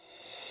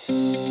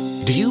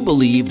you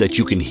believe that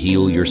you can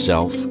heal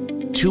yourself?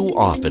 Too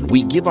often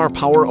we give our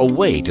power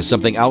away to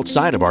something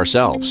outside of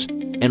ourselves,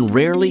 and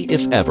rarely,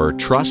 if ever,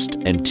 trust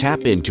and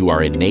tap into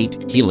our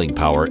innate healing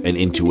power and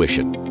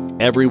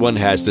intuition. Everyone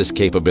has this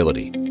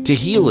capability to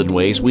heal in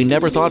ways we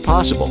never thought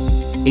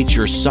possible. It's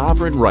your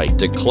sovereign right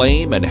to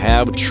claim and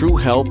have true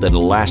health and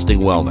lasting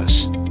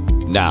wellness.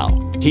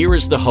 Now, here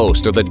is the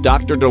host of the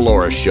Dr.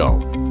 Dolores Show,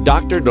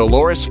 Dr.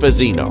 Dolores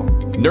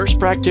Fazzino, nurse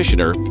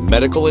practitioner,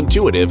 medical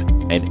intuitive,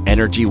 and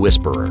energy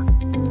whisperer.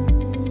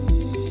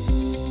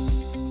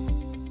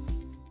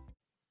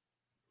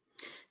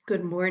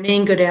 Good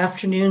morning, good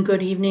afternoon,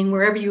 good evening,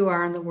 wherever you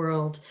are in the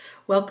world.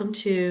 Welcome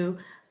to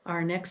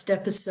our next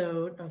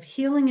episode of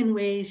Healing in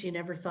Ways You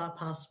Never Thought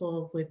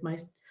Possible with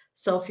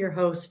myself, your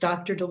host,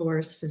 Dr.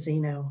 Dolores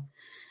Fazzino.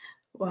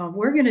 Well,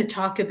 we're going to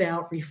talk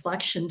about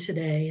reflection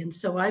today. And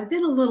so I've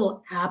been a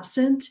little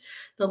absent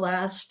the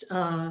last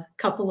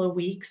couple of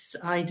weeks.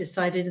 I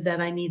decided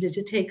that I needed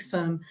to take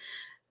some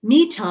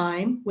me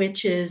time,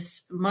 which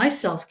is my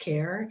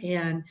self-care.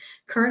 And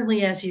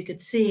currently, as you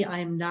could see,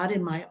 I'm not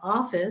in my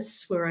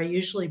office where I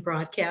usually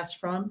broadcast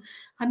from.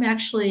 I'm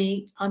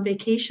actually on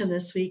vacation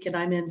this week and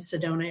I'm in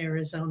Sedona,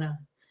 Arizona.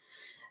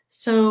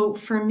 So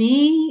for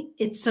me,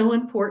 it's so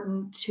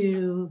important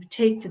to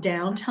take the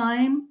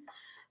downtime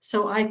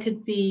so I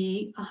could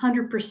be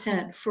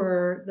 100%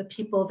 for the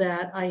people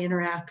that I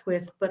interact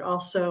with, but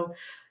also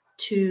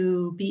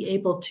to be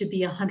able to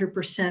be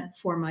 100%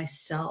 for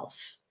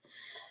myself.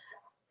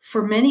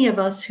 For many of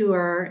us who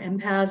are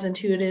empaths,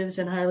 intuitives,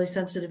 and highly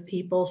sensitive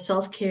people,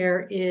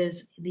 self-care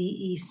is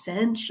the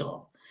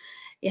essential.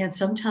 And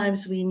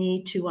sometimes we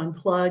need to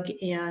unplug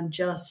and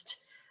just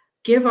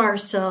give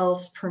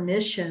ourselves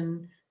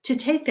permission to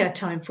take that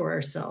time for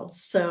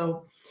ourselves.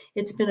 So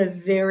it's been a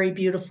very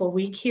beautiful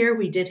week here.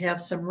 We did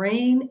have some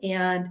rain,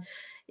 and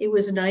it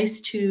was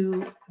nice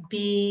to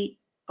be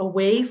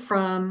away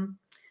from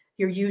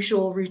your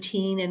usual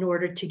routine in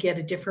order to get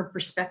a different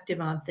perspective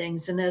on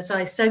things. And as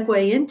I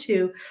segue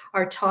into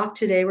our talk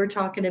today, we're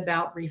talking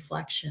about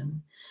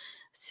reflection.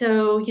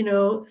 So,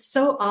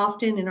 so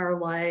often in our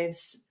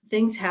lives,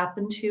 things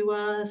happen to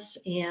us,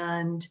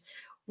 and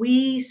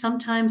we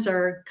sometimes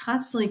are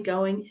constantly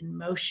going in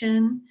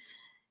motion,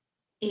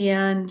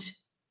 and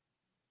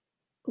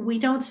we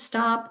don't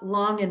stop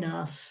long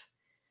enough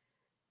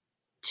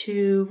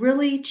to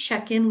really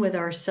check in with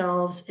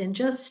ourselves and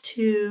just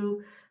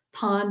to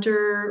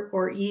ponder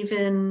or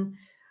even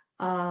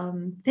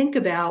think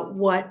about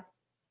what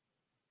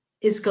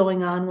is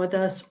going on with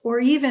us or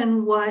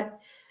even what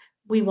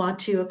we want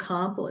to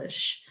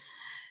accomplish.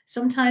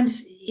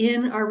 Sometimes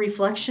in our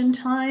reflection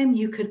time,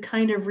 you could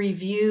kind of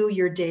review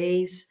your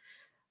day's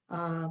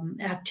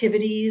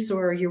activities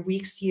or your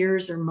weeks,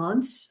 years, or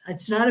months.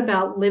 It's not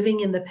about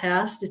living in the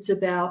past. It's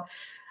about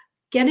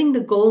getting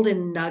the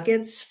golden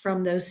nuggets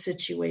from those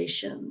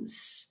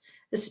situations,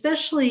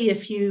 especially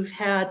if you've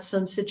had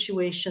some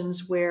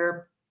situations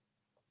where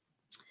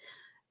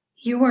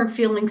you weren't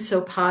feeling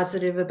so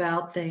positive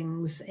about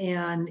things.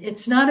 And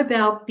it's not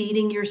about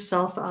beating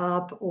yourself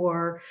up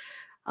or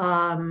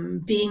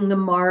being the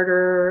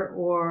martyr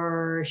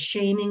or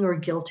shaming or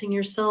guilting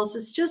yourselves.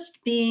 It's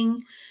just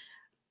being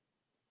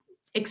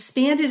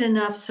expanded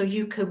enough so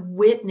you could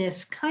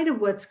witness kind of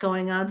what's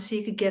going on, so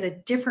you could get a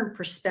different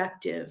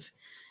perspective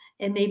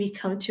and maybe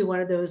come to one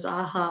of those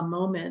aha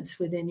moments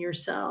within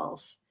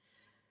yourself.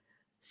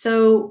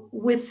 So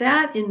with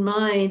that in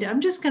mind,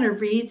 I'm just going to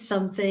read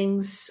some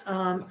things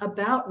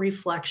about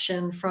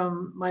reflection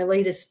from my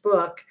latest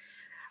book,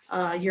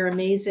 Your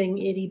Amazing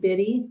Itty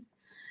Bitty,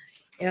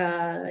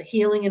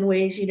 Healing in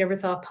Ways You Never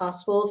Thought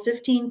Possible,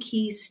 15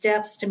 Key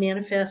Steps to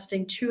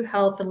Manifesting True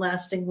Health and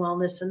Lasting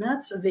Wellness, and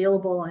that's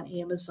available on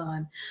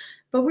Amazon.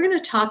 But we're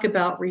going to talk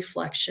about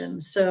reflection.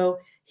 So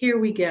here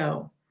we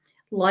go.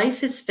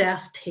 Life is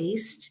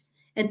fast-paced,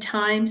 and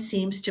time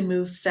seems to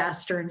move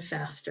faster and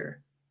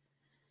faster.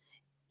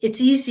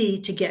 It's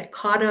easy to get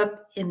caught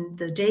up in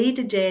the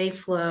day-to-day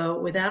flow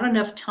without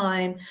enough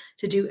time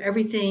to do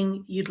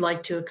everything you'd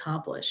like to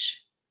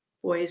accomplish.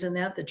 Boy, isn't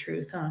that the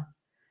truth, huh?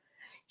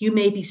 You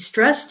may be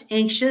stressed,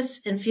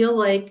 anxious, and feel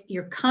like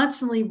you're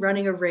constantly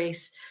running a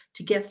race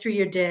to get through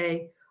your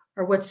day,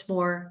 or what's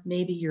more,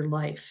 maybe your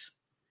life.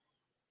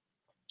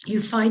 You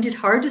find it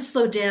hard to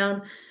slow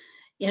down,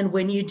 and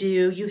when you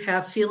do, you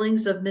have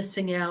feelings of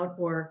missing out,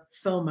 or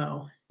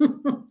FOMO.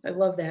 I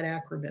love that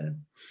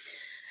acronym.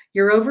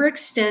 You're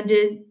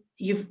overextended.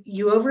 You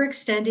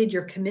overextended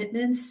your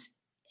commitments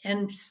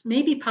and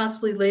maybe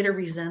possibly later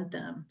resent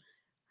them.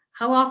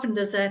 How often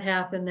does that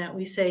happen, that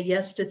we say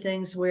yes to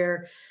things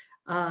where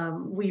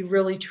we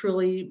really,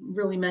 truly,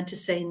 really meant to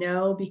say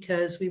no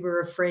because we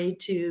were afraid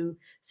to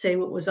say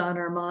what was on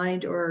our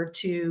mind, or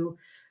to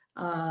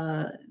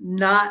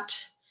not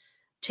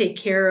take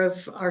care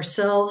of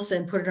ourselves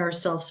and put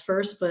ourselves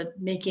first, but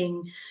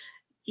making,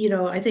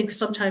 I think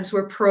sometimes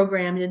we're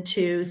programmed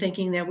into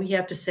thinking that we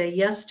have to say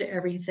yes to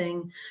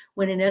everything,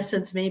 when in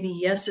essence, maybe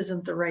yes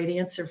isn't the right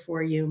answer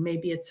for you.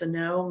 Maybe it's a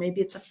no,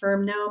 maybe it's a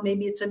firm no,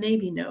 maybe it's a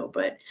maybe no,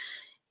 but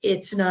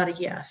it's not a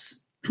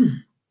yes.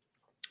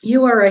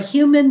 You are a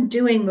human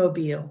doing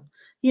mobile,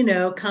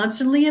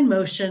 constantly in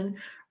motion,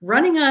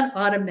 running on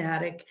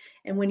automatic,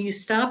 and when you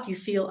stop, you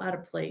feel out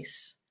of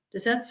place.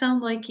 Does that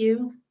sound like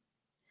you?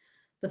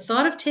 The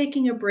thought of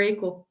taking a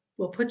break will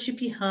put you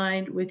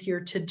behind with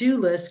your to-do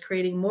list,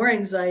 creating more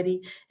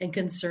anxiety and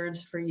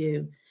concerns for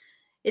you.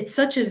 It's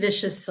such a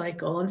vicious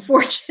cycle,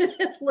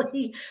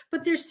 unfortunately,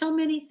 but there's so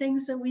many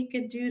things that we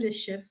could do to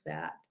shift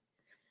that.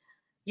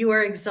 You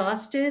are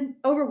exhausted,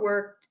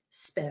 overworked,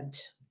 spent.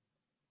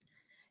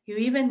 You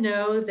even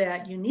know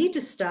that you need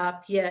to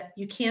stop, yet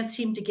you can't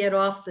seem to get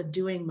off the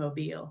doing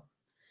mobile.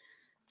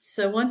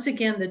 So once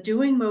again, the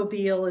doing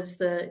mobile is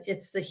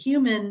it's the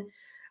human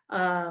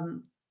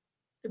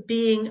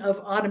being of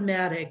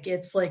automatic.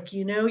 It's like,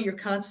 you're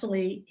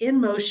constantly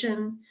in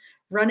motion,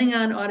 running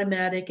on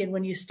automatic, and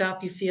when you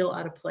stop, you feel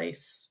out of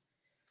place.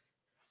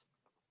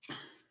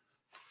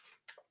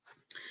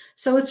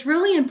 So it's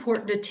really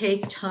important to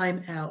take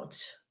time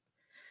out.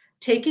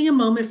 Taking a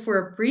moment for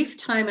a brief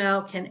time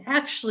out can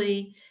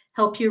actually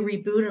help you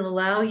reboot and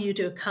allow you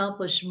to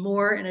accomplish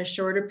more in a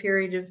shorter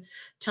period of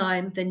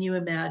time than you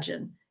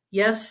imagine.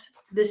 Yes,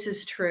 this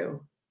is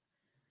true.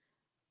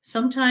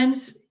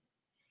 Sometimes,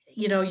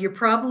 you're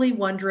probably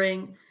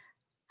wondering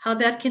how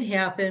that can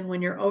happen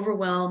when you're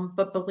overwhelmed,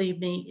 but believe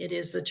me, it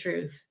is the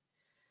truth.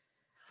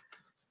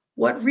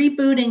 What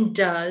rebooting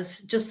does,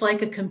 just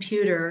like a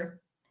computer,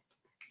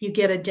 you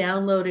get a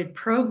downloaded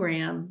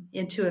program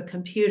into a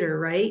computer,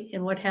 right?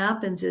 And what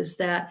happens is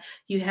that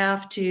you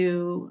have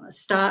to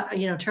stop,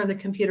 turn the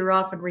computer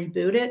off and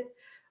reboot it.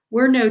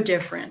 We're no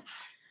different.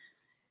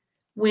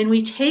 When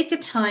we take a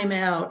time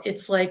out,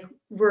 it's like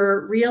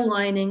we're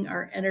realigning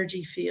our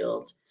energy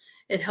field.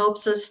 It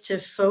helps us to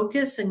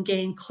focus and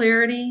gain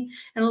clarity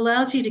and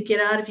allows you to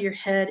get out of your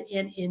head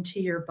and into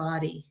your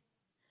body.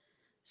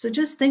 So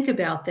just think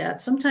about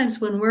that. Sometimes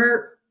when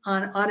we're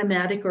on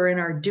automatic or in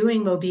our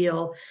doing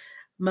mobile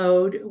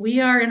mode,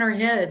 we are in our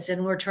heads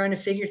and we're trying to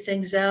figure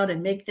things out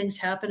and make things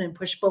happen and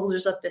push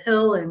boulders up the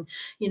hill. And,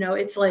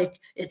 it's like,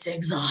 it's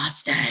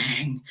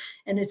exhausting.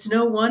 And it's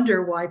no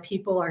wonder why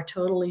people are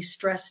totally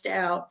stressed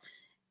out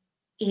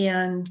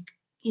and,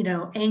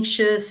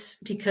 anxious,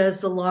 because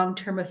the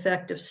long-term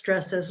effect of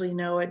stress, as we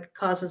know, it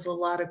causes a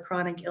lot of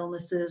chronic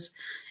illnesses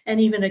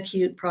and even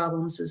acute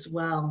problems as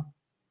well.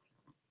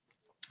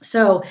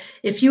 So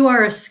if you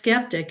are a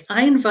skeptic,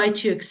 I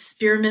invite you to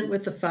experiment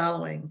with the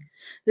following.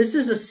 This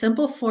is a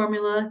simple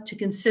formula to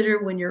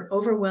consider when you're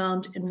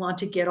overwhelmed and want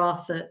to get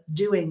off the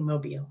doing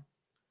mobile.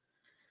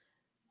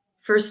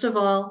 First of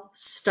all,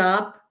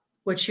 stop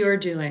what you're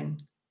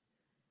doing.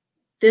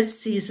 This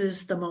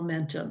seizes the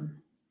momentum.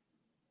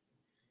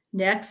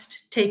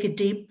 Next, take a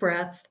deep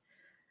breath.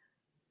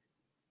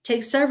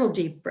 Take several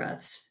deep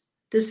breaths.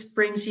 This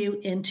brings you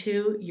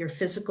into your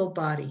physical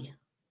body.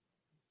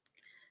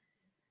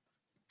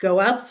 Go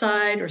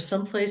outside or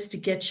someplace to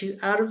get you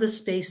out of the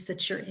space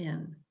that you're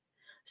in.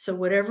 So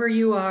wherever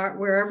you are,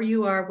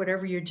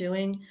 whatever you're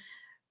doing,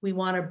 we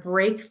want to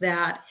break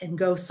that and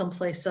go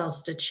someplace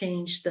else to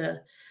change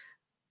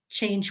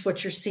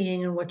what you're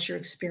seeing and what you're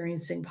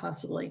experiencing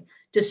possibly.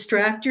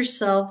 Distract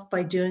yourself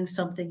by doing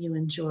something you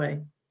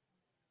enjoy.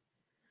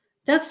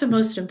 That's the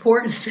most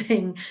important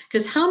thing,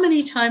 because how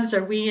many times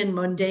are we in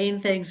mundane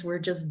things we're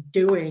just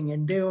doing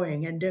and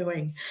doing and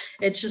doing?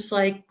 It's just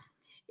like,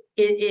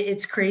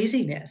 it's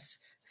craziness.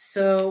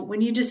 So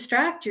when you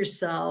distract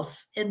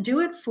yourself, and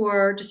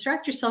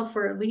distract yourself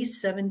for at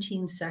least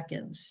 17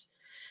 seconds,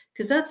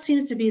 because that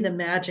seems to be the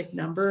magic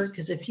number.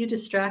 Because if you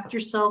distract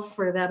yourself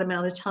for that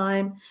amount of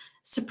time,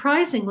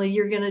 surprisingly,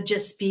 you're going to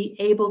just be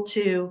able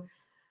to,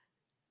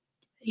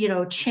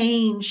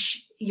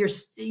 change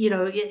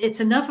it's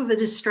enough of a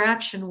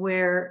distraction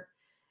where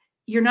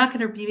you're not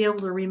going to be able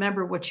to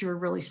remember what you were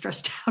really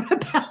stressed out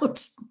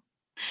about.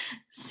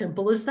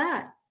 Simple as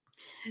that.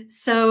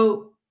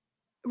 So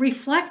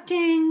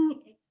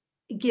reflecting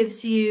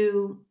gives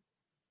you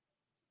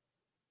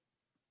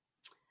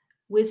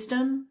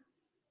wisdom,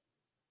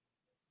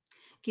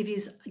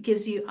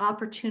 gives you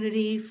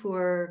opportunity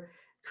for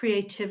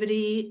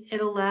creativity.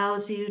 It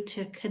allows you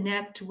to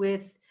connect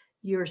with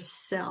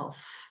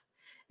yourself.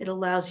 It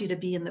allows you to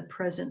be in the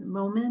present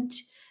moment.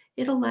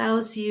 It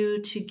allows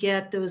you to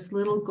get those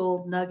little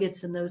gold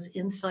nuggets and those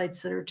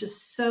insights that are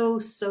just so,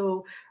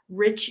 so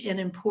rich and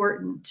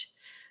important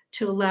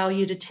to allow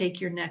you to take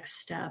your next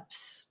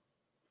steps.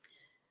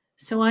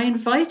 So I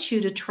invite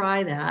you to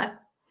try that.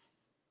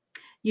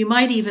 You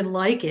might even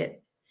like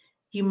it.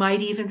 You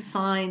might even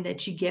find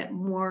that you get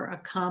more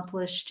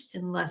accomplished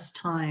in less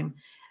time.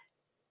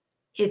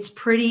 It's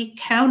pretty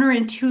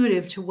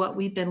counterintuitive to what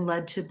we've been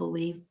led to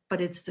believe,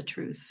 but it's the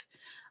truth.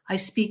 I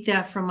speak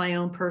that from my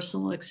own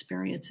personal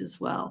experience as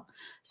well.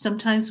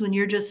 Sometimes when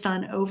you're just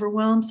on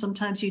overwhelm,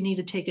 sometimes you need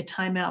to take a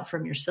time out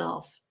from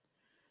yourself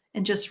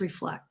and just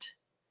reflect,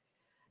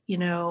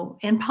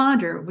 and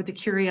ponder with the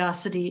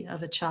curiosity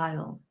of a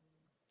child.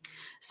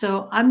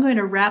 So I'm going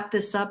to wrap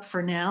this up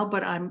for now,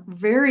 but I'm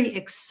very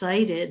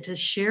excited to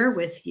share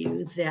with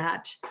you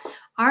that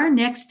our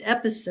next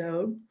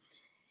episode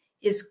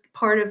is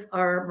part of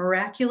our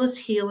Miraculous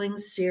Healing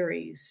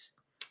series.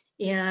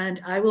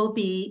 And I will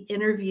be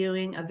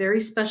interviewing a very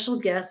special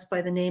guest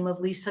by the name of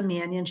Lisa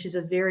Mannion. She's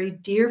a very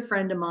dear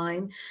friend of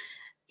mine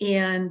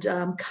and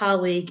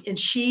colleague, and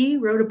she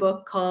wrote a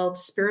book called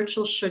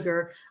Spiritual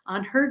Sugar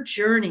on her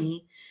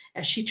journey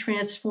as she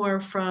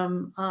transformed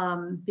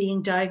from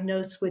being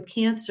diagnosed with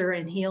cancer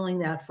and healing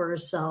that for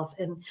herself.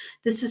 And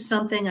this is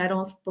something I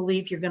don't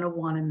believe you're going to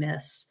want to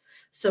miss.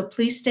 So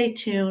please stay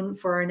tuned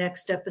for our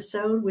next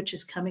episode, which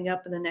is coming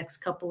up in the next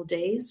couple of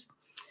days.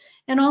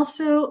 And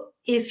also,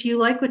 if you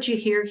like what you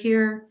hear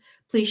here,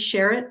 please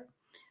share it.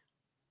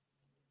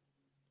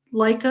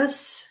 Like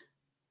us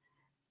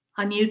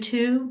on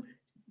YouTube.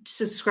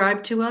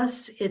 Subscribe to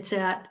us. It's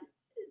at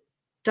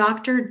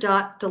Dr.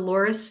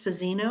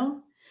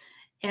 Fazzino.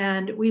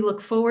 And we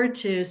look forward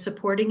to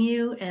supporting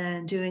you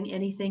and doing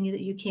anything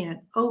that you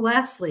can. Oh,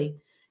 lastly,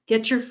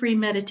 get your free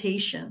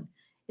meditation.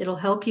 It'll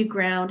help you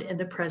ground in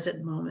the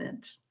present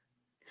moment.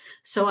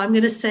 So I'm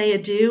going to say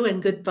adieu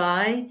and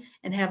goodbye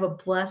and have a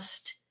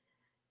blessed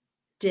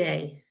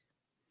day.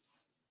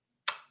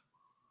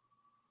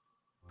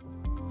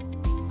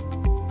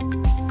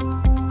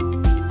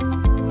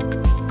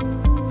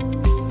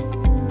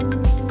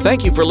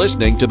 Thank you for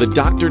listening to the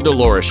Dr.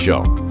 Dolores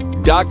Show.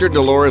 Dr.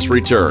 Dolores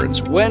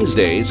returns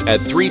Wednesdays at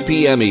 3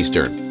 p.m.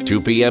 Eastern,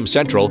 2 p.m.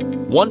 Central,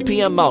 1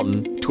 p.m.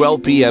 Mountain,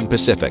 12 p.m.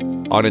 Pacific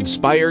on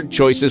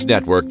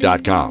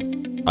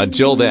InspiredChoicesNetwork.com.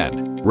 Until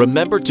then,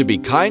 remember to be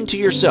kind to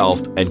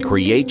yourself and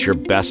create your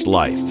best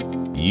life.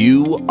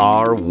 You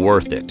are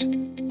worth it.